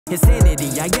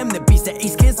Insanity, I am the beast that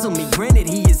eats cancel me. Granted,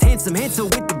 he is handsome with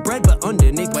the bread, but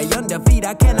underneath, way under feet,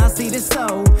 I cannot see the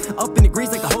soul. Up in the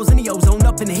grease like the holes in the ozone,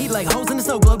 up in the heat like holes in the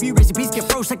snow globe. You raise your piece, get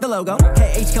froze, check the logo.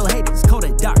 KH kill haters, cold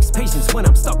and darks, patience when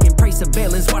I'm stuck in pray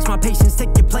surveillance. Watch my patience, take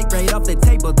your plate right off the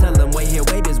table. Tell them wait here,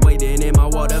 waiters waiting in my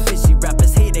water. Fishy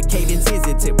rappers hate the cadence, is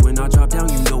a tip. When I drop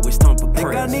down, you know it's time for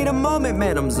prayer. I need a moment,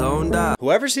 man, I'm zoned out.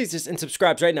 Whoever sees this and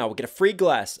subscribes right now will get a free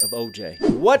glass of OJ.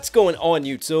 What's going on,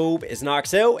 YouTube? It's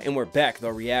Knox Hill, and we're back with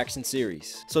our reaction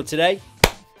series. So today,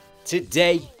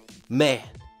 man,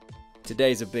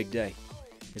 today's a big day.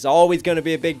 It's always going to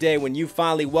be a big day when you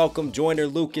finally welcome Joyner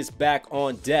Lucas back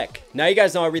on deck. Now, you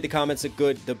guys know I read the comments, the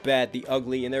good, the bad, the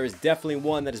ugly, and there is definitely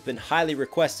one that has been highly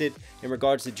requested in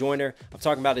regards to Joyner. I'm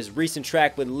talking about his recent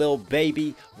track with Lil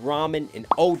Baby, Ramen, and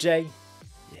OJ.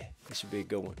 This should be a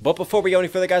good one. But before we go any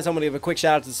further, guys, I'm going to give a quick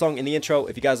shout out to the song in the intro.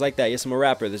 If you guys like that, yes, I'm a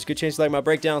rapper. There's a good chance you like my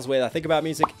breakdowns, the way that I think about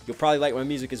music. You'll probably like my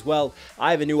music as well.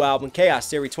 I have a new album, Chaos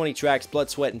Theory, 20 tracks, blood,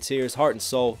 sweat, and tears, heart and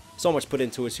soul. So much put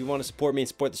into it. So if you want to support me and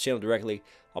support this channel directly,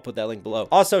 I'll put that link below.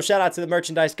 Also, shout out to the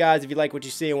merchandise, guys. If you like what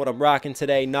you see and what I'm rocking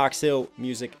today,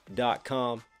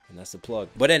 knoxhilldmv.com. And that's the plug.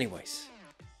 But anyways,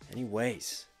 we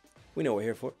know what we're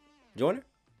here for. Joyner,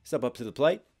 step up to the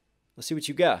plate. Let's see what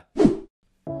you got.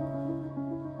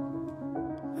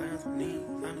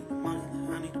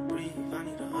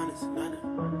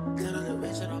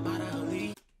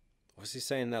 What's he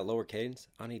saying in that lower cadence?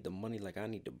 I need the money like I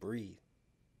need to breathe.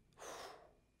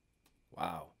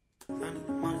 Wow. I need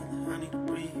the money like I need to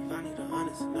breathe. I need the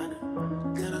honest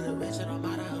none. Get a little bitch and I'm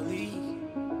out of her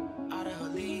league. Out of her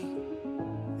league.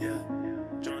 Yeah.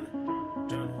 Joyner.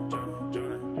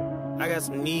 I got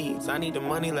some needs. I need the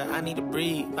money like I need to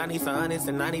breathe. I need some honest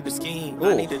and I need to scheme. Ooh.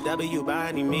 I need the W by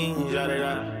any means.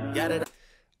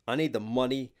 I need the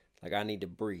money like I need to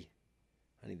breathe.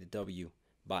 I need the W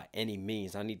by any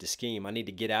means. I need to scheme. I need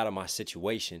to get out of my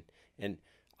situation. And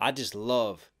I just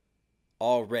love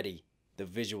already the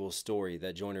visual story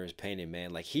that Joyner is painting,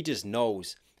 man. Like, he just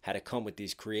knows how to come with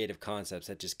these creative concepts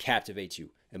that just captivate you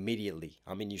immediately.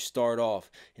 I mean, you start off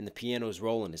and the piano's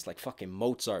rolling. It's like fucking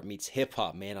Mozart meets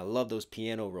hip-hop, man. I love those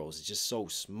piano rolls. It's just so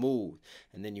smooth.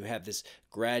 And then you have this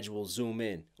gradual zoom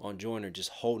in on Joyner just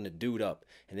holding the dude up.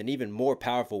 And then even more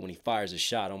powerful when he fires a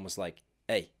shot, almost like,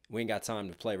 hey, we ain't got time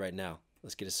to play right now.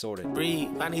 Let's get it sorted. Breathe.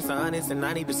 I need some honest and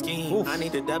I need the scheme. Oof. I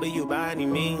need the W by any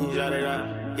means.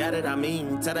 Yada I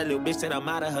mean. Tell that little bitch that I'm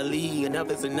out of her league. Enough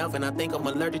is enough, and I think I'm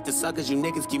allergic to suckers. You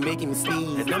niggas keep making me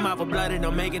sneeze. And them out for blood and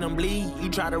I'm making them bleed.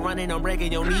 You try to run and I'm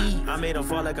breaking your knee. I made them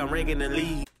fall like I'm ranking the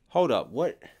league. Hold up,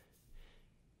 what?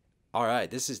 All right,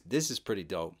 this is pretty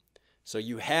dope. So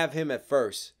you have him at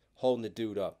first holding the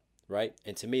dude up, right?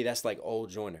 And to me, that's like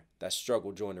old Joyner. That's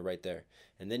struggle Joyner right there.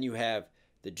 And then you have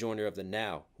the Joyner of the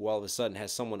now, who all of a sudden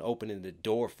has someone opening the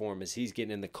door for him as he's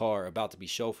getting in the car about to be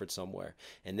chauffeured somewhere.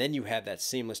 And then you have that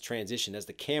seamless transition as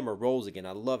the camera rolls again.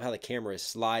 I love how the camera is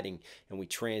sliding and we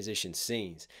transition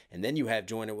scenes. And then you have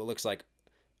Joyner, what looks like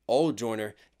old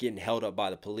Joyner, getting held up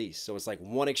by the police. So it's like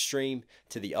one extreme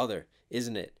to the other,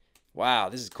 isn't it? Wow,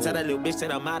 this is cool. Tell that little bitch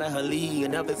that I'm out of her league.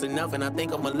 Enough is enough, and I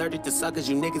think I'm allergic to suckers.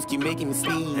 You niggas keep making me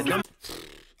sneeze.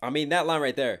 I mean, that line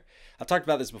right there. I've talked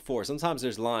about this before. Sometimes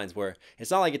there's lines where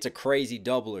it's not like it's a crazy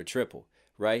double or triple,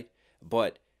 right?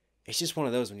 But it's just one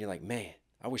of those when you're like, man,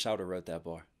 I wish I would have wrote that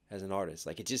bar as an artist.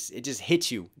 Like, it just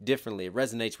hits you differently. It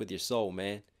resonates with your soul,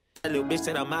 man. That little bitch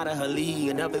said I'm out of her league.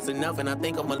 Enough is enough, and I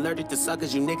think I'm allergic to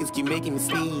suckers. You niggas keep making me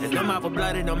sneeze. And I'm out for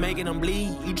blood and I'm making them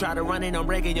bleed. You try to run and I'm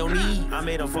breaking your knee. I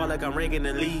made them fall like I'm ranking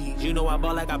the league. You know I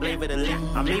ball like I play for the league.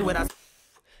 I mean what I...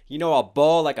 You know I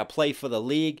ball like I play for the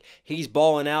league. He's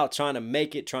balling out, trying to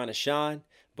make it, trying to shine,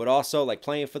 but also like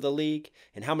playing for the league.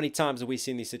 And how many times have we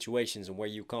seen these situations and where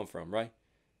you come from, right?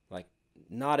 Like,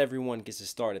 not everyone gets to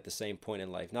start at the same point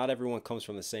in life. Not everyone comes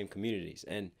from the same communities.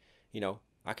 And, you know,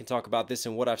 I can talk about this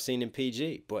in what I've seen in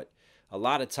PG, but a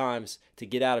lot of times to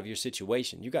get out of your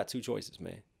situation, you got two choices,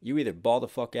 man. You either ball the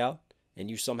fuck out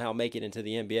and you somehow make it into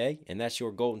the NBA, and that's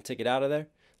your golden ticket out of there,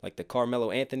 like the Carmelo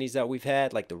Anthonys that we've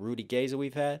had, like the Rudy Gays that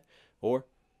we've had, or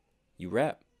you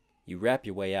rap. You rap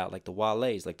your way out like the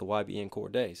Wale's, like the YBN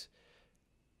Cordays.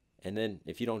 And then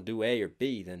if you don't do A or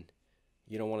B, then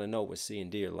you don't want to know what C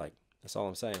and D are like. That's all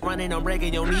I'm saying. Running, I'm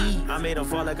breaking your knee. I made them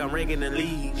fall like I'm ranking the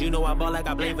league. You know I ball like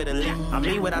I play for the league. I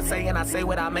mean what I say and I say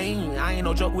what I mean. I ain't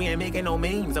no joke, we ain't making no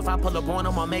memes. If I pull up on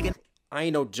them, I'm making... I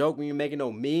ain't no joke when you're making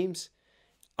no memes.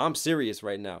 I'm serious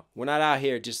right now. We're not out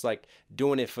here just like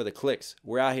doing it for the clicks.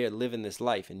 We're out here living this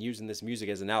life and using this music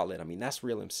as an outlet. I mean, that's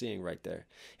real MCing right there.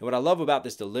 And what I love about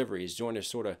this delivery is Joyner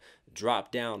sort of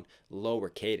drop down lower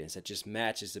cadence that just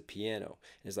matches the piano.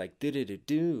 And it's like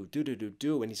do-do-do-do,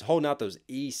 do-do-do-do. And he's holding out those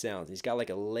E sounds. He's got like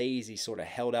a lazy sort of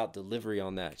held out delivery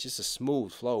on that. It's just a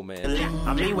smooth flow, man.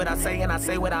 I mean what I say and I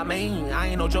say what I mean. I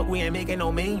ain't no joke, we ain't making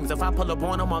no memes. If I pull up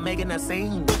on them, I'm making a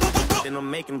scene. Then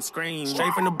I'm making them scream.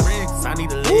 Straight from the bricks, I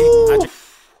need a lick.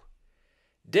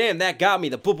 Damn, that got me,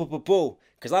 the boo-boo-boo-boo.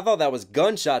 Because I thought that was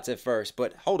gunshots at first,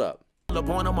 but hold up. Pull up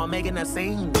on them, I'm making a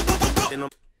scene.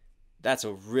 That's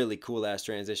a really cool ass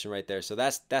transition right there. So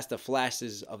that's the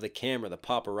flashes of the camera, the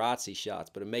paparazzi shots,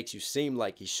 but it makes you seem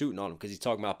like he's shooting on him because he's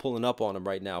talking about pulling up on him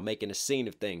right now, making a scene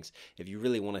of things. If you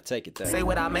really want to take it there. Say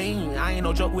what I mean. I ain't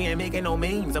no joke, we ain't making no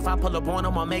memes. If I pull up on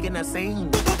them, I'm making a scene.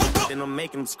 Then I'm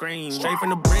making them scream. Straight from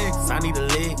the bricks, I need a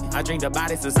lick. I drink the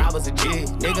body since I was a kid.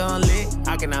 Nigga unlit,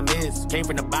 how can I miss? Came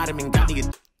from the bottom and got me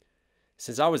a...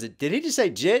 Since I was a... Did he just say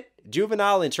jit?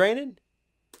 Juvenile in training?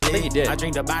 I think he did. I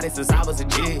dreamed about it since I was a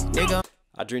jit, nigga.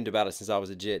 I dreamed about it since I was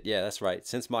a jit. Yeah, that's right.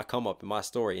 Since my come up in my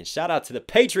story. And shout out to the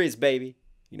Patriots, baby.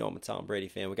 You know I'm a Tom Brady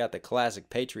fan. We got the classic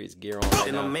Patriots gear on right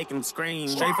Then now. I'm making them scream.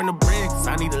 Straight from the bricks,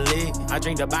 I need a lick. I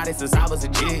dreamed about it since I was a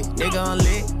jit. Nigga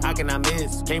unlit, how can I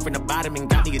miss? Came from the bottom and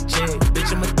got me a check.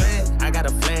 Bitch, I'm a threat, I got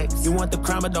a flex. You want the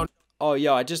crime, but don't... Oh,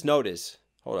 yo, I just noticed.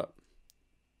 Hold up.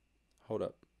 Hold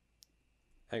up.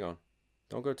 Hang on.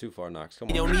 Don't go too far, Knox. Come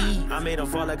on. I made him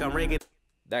fall like I'm rigging.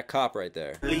 That cop right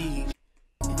there.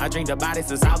 I dreamed about it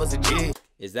since I was a jit.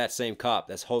 Is that same cop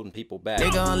that's holding people back.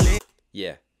 Nigga unlit.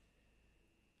 Yeah.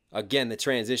 Again, the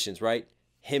transitions, right?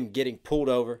 Him getting pulled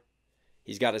over.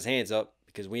 He's got his hands up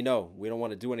because we know we don't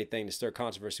want to do anything to stir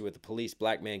controversy with the police.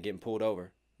 Black man getting pulled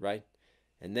over, right?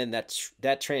 And then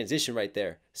that transition right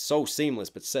there, so seamless,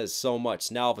 but says so much.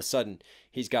 Now all of a sudden,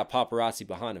 he's got paparazzi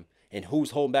behind him. And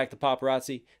who's holding back the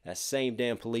paparazzi? That same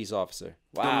damn police officer.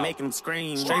 Wow. I'm making them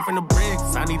scream. Straight from the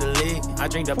bricks, I need a lick. I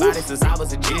dreamed about it since I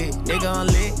was a jit. Nigga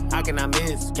unlit, how can I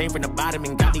miss? Came from the bottom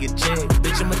and got me a check.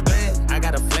 Bitch, I'm a threat, I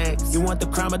got a flex. You want the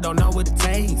crime, but don't know what it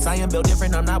takes. I am built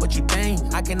different, I'm not what you think.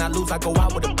 I cannot lose, I go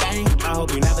out with a bang. I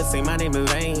hope you never say my name in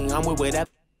vain. I'm with that.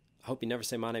 I hope you never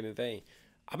say my name in vain.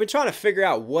 I've been trying to figure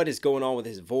out what is going on with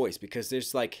his voice because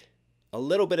there's like a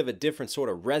little bit of a different sort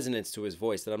of resonance to his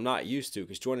voice that I'm not used to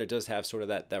because Joyner does have sort of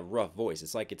that rough voice.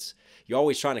 It's like you're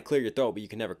always trying to clear your throat, but you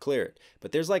can never clear it.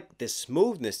 But there's like this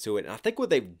smoothness to it. And I think what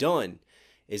they've done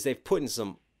is they've put in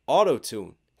some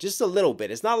auto-tune, just a little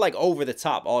bit. It's not like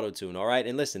over-the-top auto-tune, all right?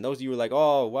 And listen, those of you who are like,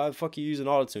 oh, why the fuck are you using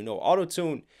auto-tune? No,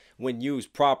 auto-tune, when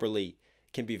used properly,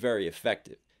 can be very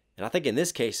effective. And I think in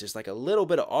this case, there's like a little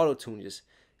bit of auto-tune just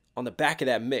on the back of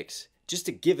that mix, just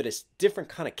to give it a different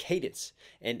kind of cadence.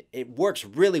 And it works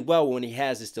really well when he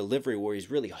has this delivery where he's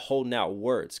really holding out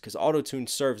words, because auto-tune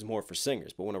serves more for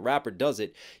singers. But when a rapper does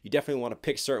it, you definitely want to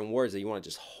pick certain words that you want to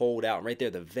just hold out. And right there,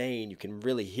 the vein, you can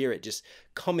really hear it just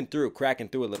coming through, cracking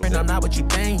through a little bit. I'm not what you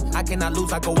think. I cannot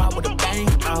lose, I go out with a bang.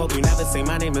 I hope you never say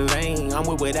my name in vain. I'm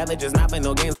with whatever, just not playing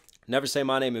no games. Never say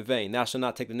my name in vain. Thou shalt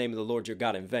not take the name of the Lord your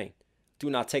God in vain. Do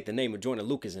not take the name of Joyner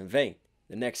Lucas in vain.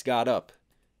 The next God up.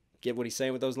 Get what he's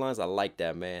saying with those lines? I like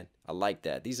that, man. I like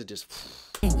that. These are just...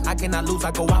 I cannot lose, I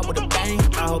go out with a bang.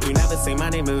 I hope you never say my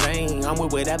name in vain. I'm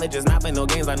with whatever, just not playing no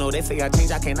games. I know they say I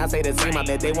changed, I cannot say the same. I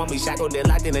bet they want me shackled, they're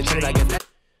locked in the chains. I guess that...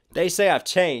 They say I've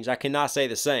changed, I cannot say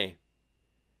the same.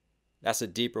 That's a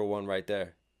deeper one right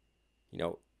there. You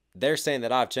know, they're saying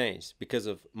that I've changed because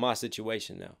of my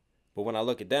situation now. But when I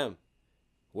look at them,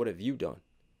 what have you done?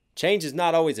 Change is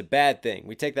not always a bad thing.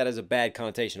 We take that as a bad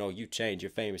connotation. Oh, you changed, you're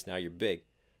famous now, you're big.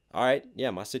 All right,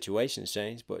 yeah, my situation's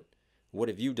changed, but what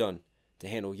have you done to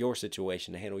handle your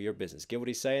situation, to handle your business? Get what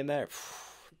he's saying there?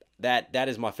 That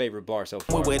is my favorite bar so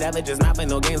far. Whatever, just not playing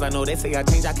no games. I know they say I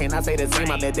changed, I cannot say the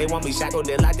same. I bet they want me shackled,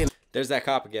 they're locked in. There's that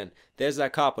cop again. There's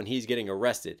that cop when he's getting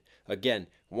arrested. Again,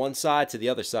 one side to the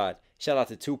other side. Shout out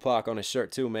to Tupac on his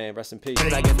shirt too, man. Rest in peace.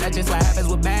 I guess that's just what happens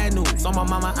with bad news. On my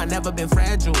mama, I never been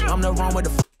fragile. I'm the wrong with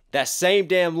the... That same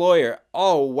damn lawyer.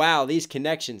 Oh, wow, these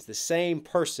connections. The same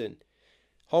person.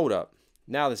 Hold up.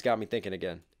 Now this got me thinking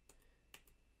again.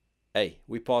 Hey,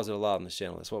 we pause it a lot on this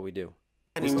channel. That's what we do.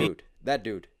 This dude. That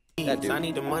dude. That dude. I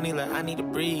need the money, like I need to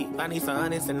breathe. I need some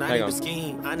honest and I need to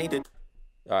scheme. I need to...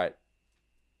 Alright.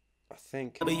 I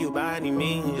think... you by any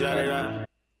means.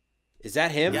 Is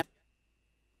that him? Yeah.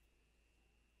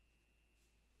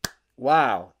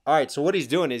 Wow. Alright, so what he's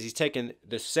doing is he's taking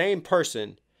the same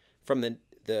person from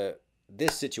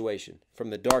this situation, from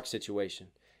the dark situation,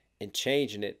 and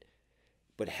changing it,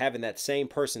 but having that same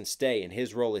person stay, and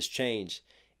his role is changed,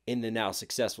 in the now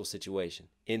successful situation,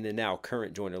 in the now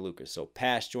current Joyner Lucas. So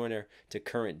past Joyner to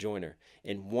current Joyner,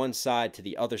 and one side to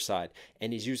the other side.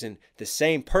 And he's using the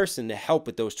same person to help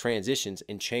with those transitions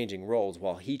and changing roles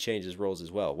while he changes roles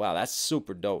as well. Wow, that's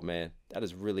super dope, man. That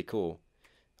is really cool.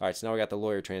 All right, so now we got the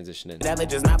lawyer transition in. That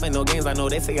just not play no games. I know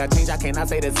they say I change. I cannot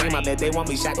say the same. I bet they want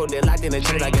me shackled. They're locked in a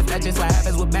chain. I guess that's just what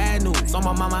happens with bad news. On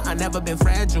my mama, I never been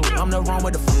fragile. I'm the wrong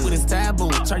with the fuck with this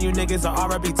taboo. Turn you niggas to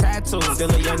R&B tattoos.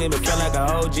 Still a young nigga, feel like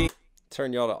a OG.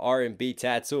 Turn y'all to R&B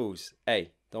tattoos.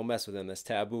 Hey, don't mess with them. That's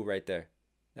taboo right there.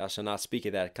 Thou shall not speak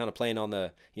of that. Kind of playing on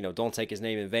the, you know, don't take his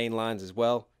name in vain lines as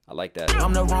well. I like that.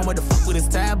 I'm the wrong with the fuck with this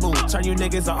taboo. Turn you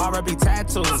niggas to R&B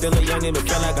tattoos. Still a young nigga,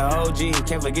 feel like a OG.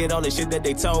 Can't forget all the shit that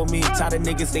they told me. Tired of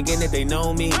niggas thinking that they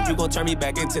know me. You gon' turn me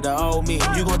back into the old me.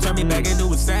 You gon' turn me back into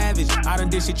a savage. I done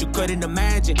did shit you couldn't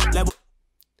imagine. Level.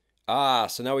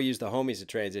 So now we use the homies to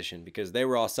transition because they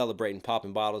were all celebrating,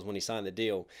 popping bottles when he signed the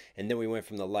deal. And then we went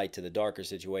from the light to the darker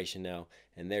situation now.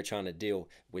 And they're trying to deal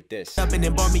with this. Up and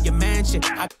then bought me a mansion.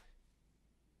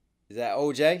 Is that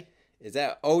OJ? Is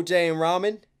that OJ and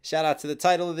Ramen? Shout out to the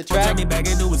title of the track.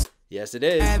 Yes, it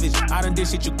is. I done did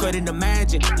shit you couldn't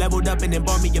imagine. Leveled up and then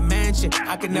bought me a mansion.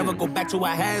 I can never go back to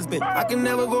what has been. I can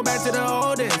never go back to the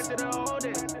old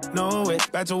days. No way,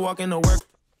 back to walking to work.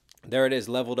 There it is,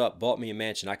 leveled up, bought me a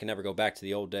mansion. I can never go back to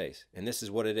the old days. And this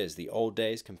is what it is, the old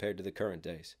days compared to the current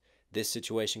days. This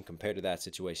situation compared to that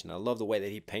situation. I love the way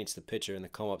that he paints the picture and the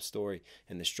come-up story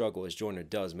and the struggle as Joyner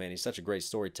does, man. He's such a great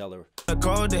storyteller. A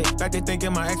cold day, back to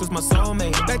thinking my ex was my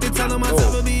soulmate. Back to telling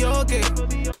myself it'll be okay.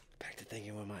 Back to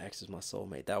thinking when my ex is my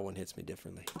soulmate. That one hits me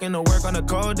differently. Working to work on a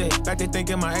cold day. Back to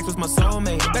thinking my ex was my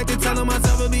soulmate. Back to telling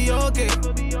myself it'll be okay.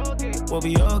 We'll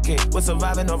be okay. We're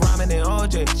surviving no Ramen and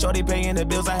OJ. Shorty paying the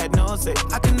bills, I had no say.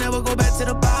 I can never go back to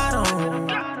the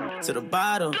bottom. To the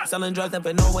bottom, selling drugs,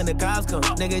 never know when the cops come.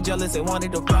 Nigga jealous, they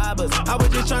wanted to rob us. I was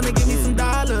just trying to give me some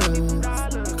dollars,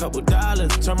 a couple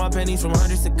dollars. Turn my pennies from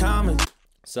hundreds to common.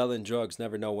 Selling drugs,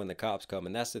 never know when the cops come,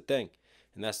 and that's the thing,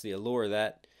 and that's the allure of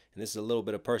that. And this is a little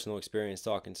bit of personal experience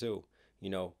talking too. You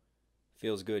know,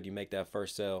 feels good. You make that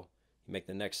first sale, you make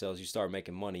the next sales, you start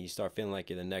making money, you start feeling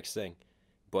like you're the next thing.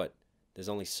 But there's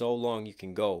only so long you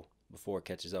can go before it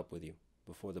catches up with you,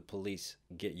 before the police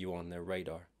get you on their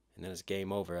radar. And then it's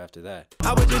game over after that.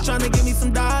 I was just trying to give me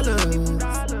some dollars,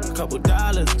 a couple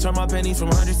dollars. Turn my pennies from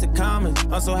hundreds to common.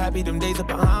 I'm so happy them days are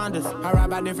behind us. I ride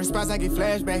by different spots, I get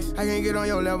flashbacks. I can't get on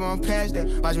your level, I'm past that.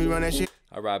 Watch me run that shit.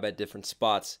 I ride at different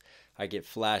spots, I get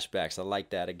flashbacks. I like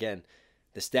that. Again,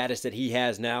 the status that he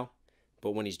has now,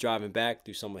 but when he's driving back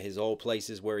through some of his old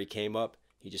places where he came up,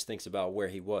 he just thinks about where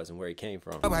he was and where he came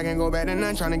from. I can go back to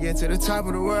none, trying to get to the top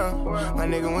of the world. My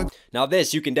nigga went. Now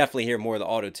this, you can definitely hear more of the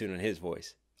auto-tune in his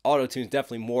voice. Auto-tune's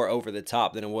definitely more over the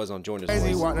top than it was on Joyner's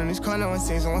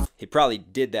voice. He probably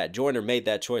did that. Joyner made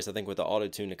that choice, I think, with the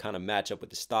auto-tune to kind of match up with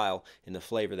the style and the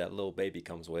flavor that Lil Baby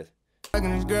comes with.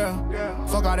 This girl.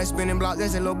 Fuck all that spinning block.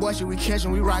 That's a little boy shit we catching.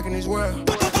 We rocking this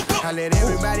world. I let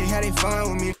everybody have their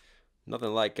fun with me.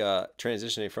 Nothing like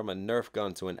transitioning from a Nerf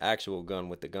gun to an actual gun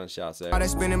with the gunshots there. All that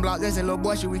spinning block. That's a little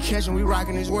boy shit we catching. We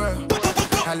rocking this world.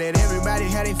 I let everybody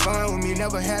have their fun with me.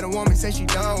 Never had a woman say she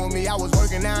done with me. I was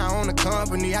working out on the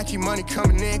company. I keep money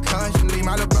coming in constantly.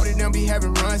 My little brody done be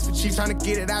having runs for cheap. Trying to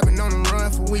get it, I've been on the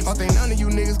run for weeks. Don't think none of you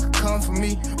niggas could come for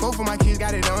me. Both of my kids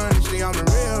got it honestly. I'm the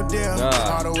real deal.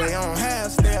 All the way on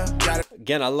half still.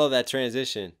 Again, I love that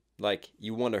transition. Like,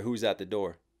 you wonder who's at the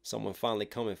door. Someone finally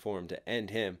coming for him to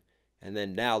end him. And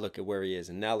then now look at where he is.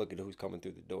 And now look at who's coming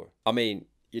through the door. I mean,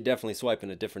 you're definitely swiping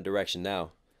a different direction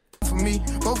now. For me,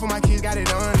 both of my kids got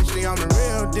it honestly. I'm the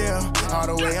real deal. All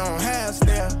the way on half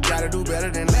step. Gotta do better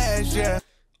than last year.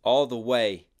 All the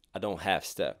way, I don't half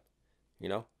step. You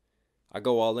know? I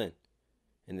go all in.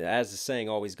 And as the saying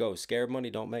always goes, scared money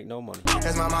don't make no money.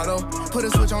 That's my motto. Put a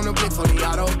switch on the blick for the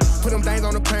auto. Put them things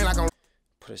on the plane like I'm.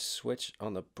 Put a switch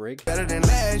on the brig. Better than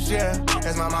last year.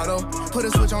 That's my motto. Put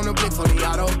a switch on the blick for the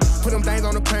auto. Put them things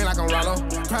on the plane like I'm Rollo.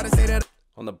 Proud to say that.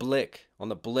 On the blick. On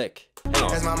the blick. Hang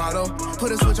on. That's my motto.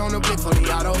 Put a switch on the blick for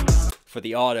the auto. For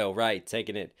the auto, right.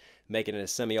 Taking it, making it a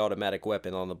semi-automatic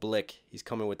weapon on the blick. He's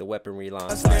coming with the weaponry line.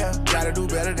 Gotta do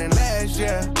better than last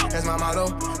year. That's my motto.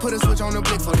 Put a switch on the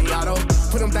blick for the auto.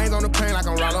 Put them things on the plane like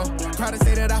I'm Rollo. Proud to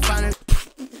say that I find it.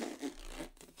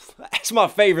 That's my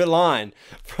favorite line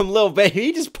from Lil Baby.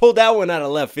 He just pulled that one out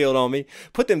of left field on me.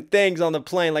 Put them things on the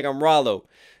plane like I'm Rollo.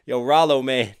 Yo, Rollo,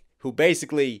 man, who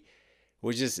basically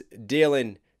was just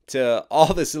dealing to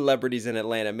all the celebrities in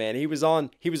Atlanta, man. He was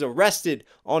arrested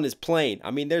on his plane.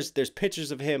 I mean, there's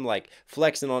pictures of him like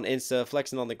flexing on Insta,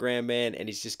 flexing on the gram, man, and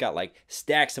he's just got like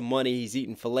stacks of money. He's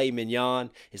eating filet mignon.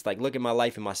 It's like, look at my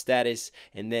life and my status.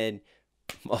 And then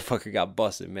Motherfucker got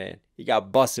busted, man. He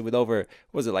got busted with over, what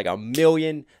was it, like $1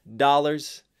 million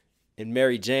in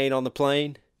Mary Jane on the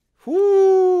plane?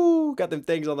 Whoo! Got them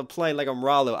things on the plane like I'm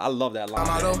Rollo. I love that line.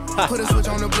 Put a switch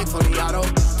on the blick for the auto.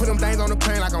 Put them things on the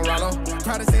plane like I'm Rollo.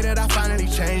 Proud to say that I finally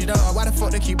changed up. Why the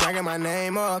fuck they keep bringing my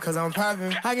name up? Cause I'm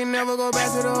poppin'. I can never go back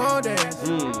to the old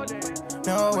days.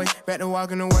 No way. Back to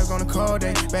walking to work on a cold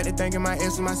day. Back to thinking my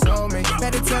ex was my soulmate.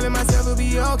 Back to telling myself it'll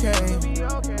be okay.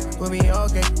 We'll be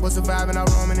okay. Was surviving out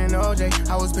Roman and OJ.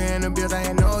 I was paying the bills, I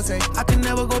had no say. I can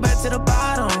never go back to the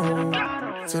bottom.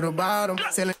 To the bottom.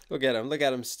 Look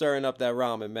at him stirring up that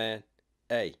ramen, man.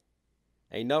 Hey,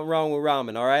 ain't nothing wrong with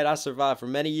ramen, all right? I survived for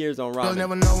many years on ramen. You'll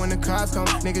never know when the cops come.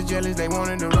 Niggas jealous, they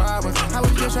wanted to rob us. I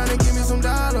was just trying to give me some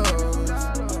dollars.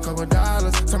 Couple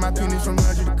dollars. Turn my pennies from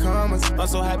 100 to commas. I'm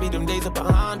so happy them days are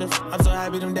behind us. I'm so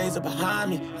happy them days are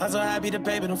behind me. I'm so happy the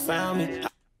paper done found me.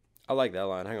 I like that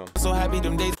line. Hang on. So happy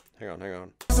them days. Hang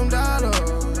on. Some dollars.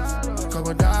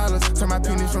 Couple dollars. Turn my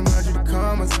pennies from 100 to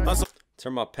commas.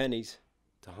 Turn my pennies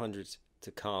to hundreds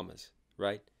to commas,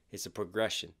 right? It's a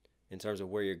progression in terms of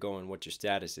where you're going, what your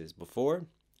status is. Before,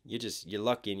 you're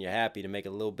lucky and you're happy to make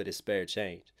a little bit of spare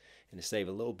change and to save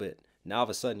a little bit. Now all of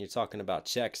a sudden you're talking about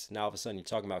checks. Now all of a sudden you're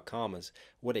talking about commas.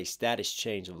 What a status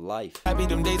change of life. Happy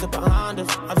them days are behind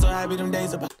us. I'm so happy them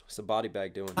days are behind. What's the body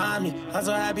bag doing? I'm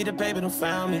so happy the paper done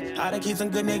found me. I done keep some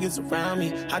good niggas around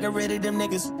me. I got rid of them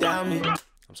niggas who down me.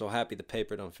 I'm so happy the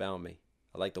paper done found me.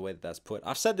 I like the way that that's put.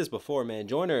 I've said this before, man.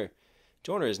 Joyner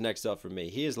is next up for me.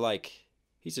 He is like,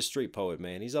 he's a street poet,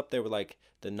 man. He's up there with like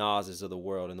the Nas's of the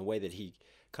world and the way that he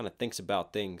kind of thinks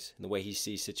about things and the way he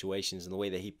sees situations and the way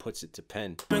that he puts it to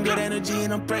pen. Good energy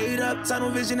and I'm prayed up. Tunnel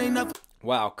vision ain't nothing.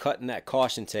 Wow, cutting that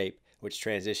caution tape, which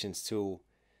transitions to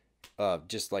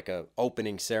just like a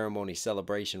opening ceremony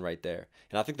celebration right there.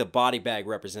 And I think the body bag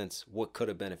represents what could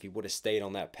have been if he would have stayed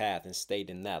on that path and stayed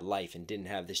in that life and didn't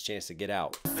have this chance to get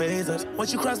out.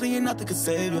 Once you cross me, nothing can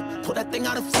save you. Pull that thing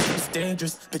out of sight, it's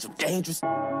dangerous. Bitch, I'm dangerous.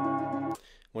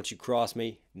 Once you cross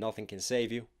me, nothing can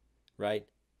save you, right?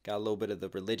 Got a little bit of the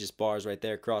religious bars right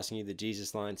there, crossing you, the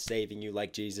Jesus line, saving you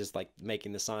like Jesus, like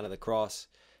making the sign of the cross.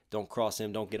 Don't cross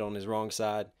him, don't get on his wrong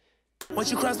side.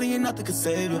 Once you cross me, nothing can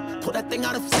save you. Pull that thing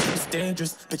out of sight, it's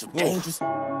dangerous. Bitch, I'm dangerous.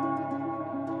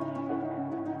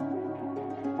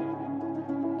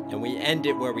 And we end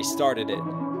it where we started it.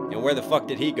 And where the fuck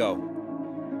did he go?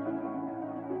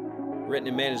 Written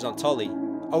and managed on Tully.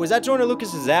 Oh, is that Joyner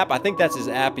Lucas's app? I think that's his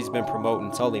app he's been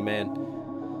promoting, Tully, man.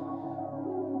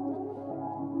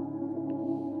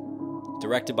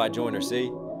 Directed by Joyner,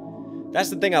 see? That's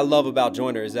the thing I love about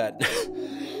Joyner is that...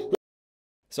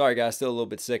 Sorry, guys, still a little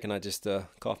bit sick, and I just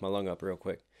coughed my lung up real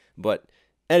quick. But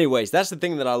anyways, that's the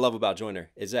thing that I love about Joyner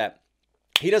is that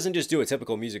he doesn't just do a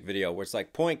typical music video where it's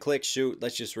like point, click, shoot,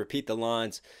 let's just repeat the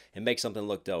lines and make something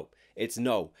look dope. It's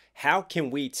no. How can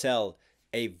we tell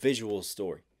a visual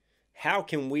story? How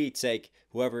can we take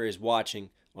whoever is watching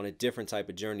on a different type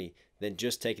of journey than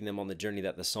just taking them on the journey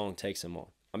that the song takes them on?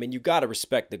 I mean, you got to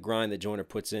respect the grind that Joyner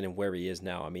puts in and where he is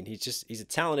now. I mean, he's a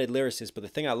talented lyricist, but the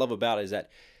thing I love about it is that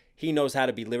he knows how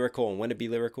to be lyrical and when to be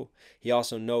lyrical. He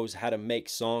also knows how to make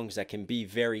songs that can be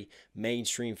very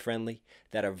mainstream friendly,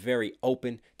 that are very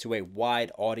open to a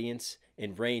wide audience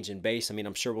in range and base. I mean,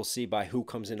 I'm sure we'll see by who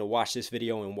comes in to watch this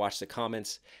video and watch the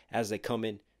comments as they come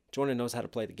in. Joyner knows how to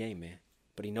play the game, man.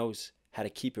 But he knows how to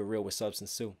keep it real with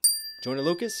substance too. Joyner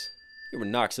Lucas, you were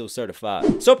Knox Hill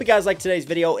certified. So hope you guys liked today's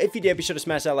video. If you did, be sure to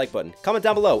smash that like button. Comment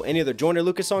down below any other Joyner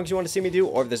Lucas songs you want to see me do,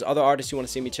 or if there's other artists you want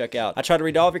to see me check out. I try to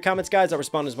read all of your comments, guys. I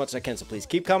respond as much as I can, so please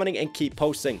keep commenting and keep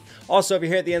posting. Also, if you're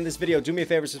here at the end of this video, do me a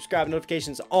favor, subscribe,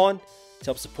 notifications on to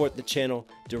help support the channel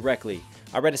directly.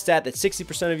 I read a stat that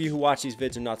 60% of you who watch these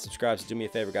vids are not subscribed, so do me a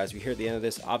favor, guys. If you're here at the end of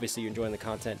this, obviously you're enjoying the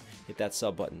content, hit that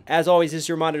sub button. As always, this is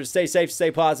your reminder to stay safe,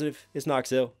 stay positive. It's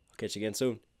Knox Hill. I'll catch you again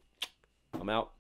soon. I'm out.